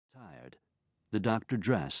The doctor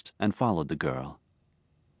dressed and followed the girl.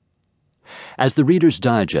 As the Reader's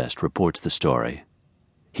Digest reports the story,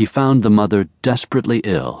 he found the mother desperately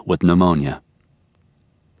ill with pneumonia.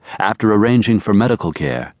 After arranging for medical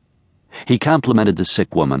care, he complimented the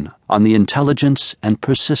sick woman on the intelligence and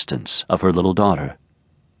persistence of her little daughter.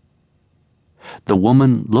 The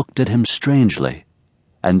woman looked at him strangely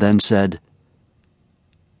and then said,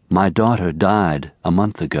 "My daughter died a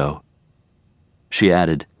month ago." She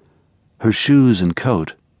added, "Her shoes and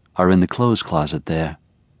coat are in the clothes closet there."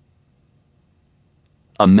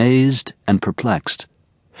 Amazed and perplexed,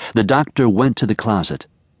 the doctor went to the closet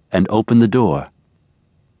and opened the door.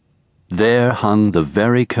 There hung the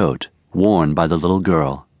very coat worn by the little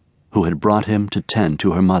girl who had brought him to tend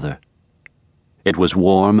to her mother. It was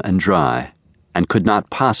warm and dry and could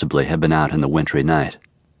not possibly have been out in the wintry night.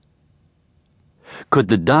 Could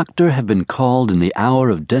the doctor have been called in the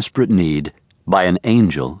hour of desperate need by an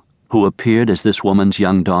angel who appeared as this woman's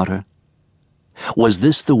young daughter? Was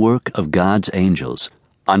this the work of God's angels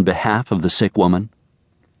on behalf of the sick woman?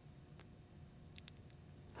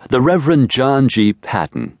 The Reverend John G.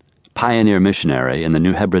 Patton, pioneer missionary in the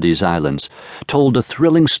New Hebrides Islands, told a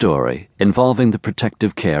thrilling story involving the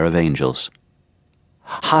protective care of angels.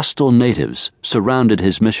 Hostile natives surrounded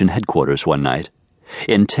his mission headquarters one night,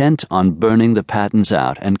 intent on burning the Pattons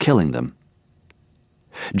out and killing them.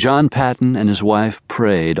 John Patton and his wife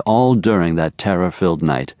prayed all during that terror-filled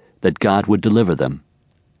night that God would deliver them.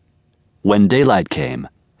 When daylight came,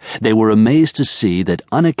 they were amazed to see that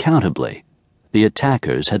unaccountably the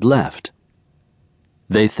attackers had left.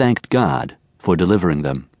 They thanked God for delivering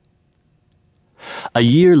them. A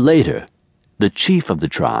year later, the chief of the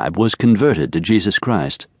tribe was converted to Jesus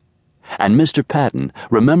Christ, and Mr. Patton,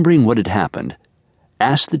 remembering what had happened,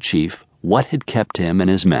 asked the chief what had kept him and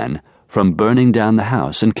his men from burning down the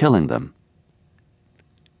house and killing them.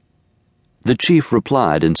 The chief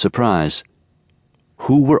replied in surprise,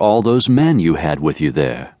 "Who were all those men you had with you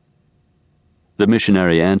there?" The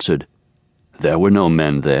missionary answered, "There were no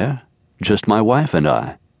men there, just my wife and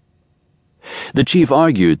I." The chief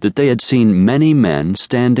argued that they had seen many men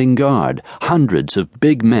standing guard, hundreds of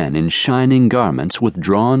big men in shining garments with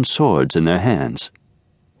drawn swords in their hands.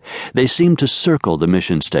 They seemed to circle the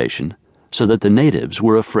mission station so that the natives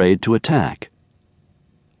were afraid to attack.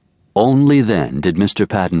 Only then did Mr.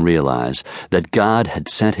 Patton realize that God had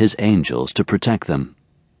sent his angels to protect them.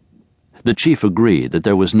 The chief agreed that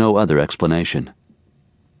there was no other explanation.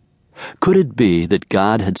 Could it be that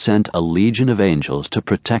God had sent a legion of angels to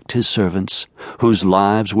protect his servants, whose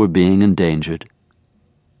lives were being endangered?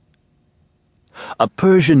 A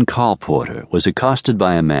Persian colporteur was accosted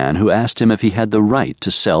by a man who asked him if he had the right to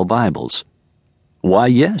sell Bibles. "Why,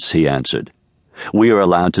 yes," he answered. "We are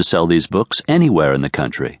allowed to sell these books anywhere in the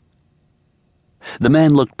country." The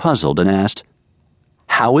man looked puzzled and asked,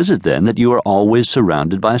 "How is it then that you are always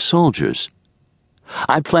surrounded by soldiers?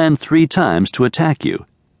 I planned 3 times to attack you,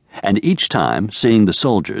 and each time, seeing the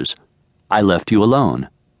soldiers, I left you alone.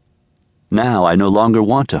 Now I no longer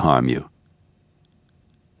want to harm you."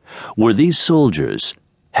 Were these soldiers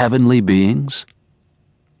heavenly beings?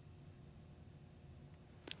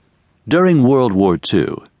 During World War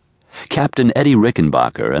II, Captain Eddie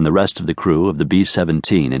Rickenbacker and the rest of the crew of the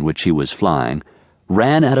B-17 in which he was flying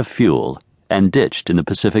ran out of fuel and ditched in the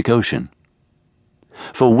Pacific Ocean.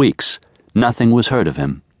 For weeks, nothing was heard of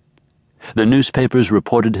him. The newspapers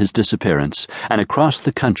reported his disappearance, and across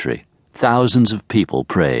the country, thousands of people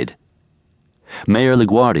prayed. Mayor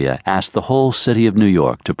LaGuardia asked the whole city of New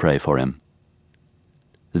York to pray for him.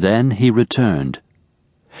 Then he returned.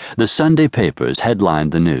 The Sunday papers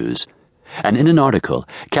headlined the news, and in an article,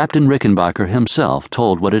 Captain Rickenbacker himself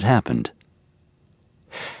told what had happened.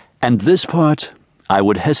 "And this part I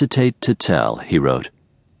would hesitate to tell," he wrote,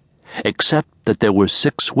 "except that there were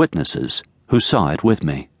 6 witnesses who saw it with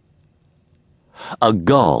me. A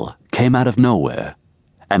gull came out of nowhere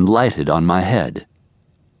and lighted on my head.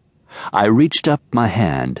 I reached up my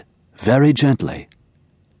hand very gently.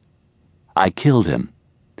 I killed him,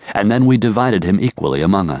 and then we divided him equally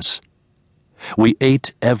among us. We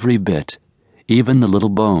ate every bit, even the little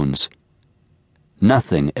bones.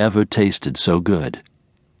 Nothing ever tasted so good."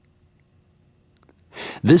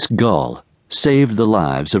 This gull saved the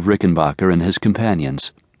lives of Rickenbacker and his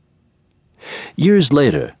companions. Years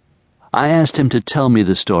later, I asked him to tell me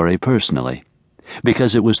the story personally,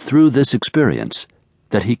 because it was through this experience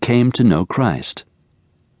that he came to know Christ.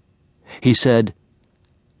 He said,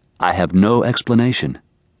 "I have no explanation,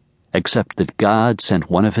 except that God sent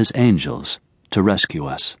one of his angels to rescue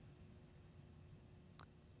us."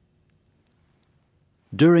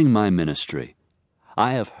 During my ministry,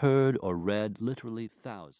 I have heard or read literally thousands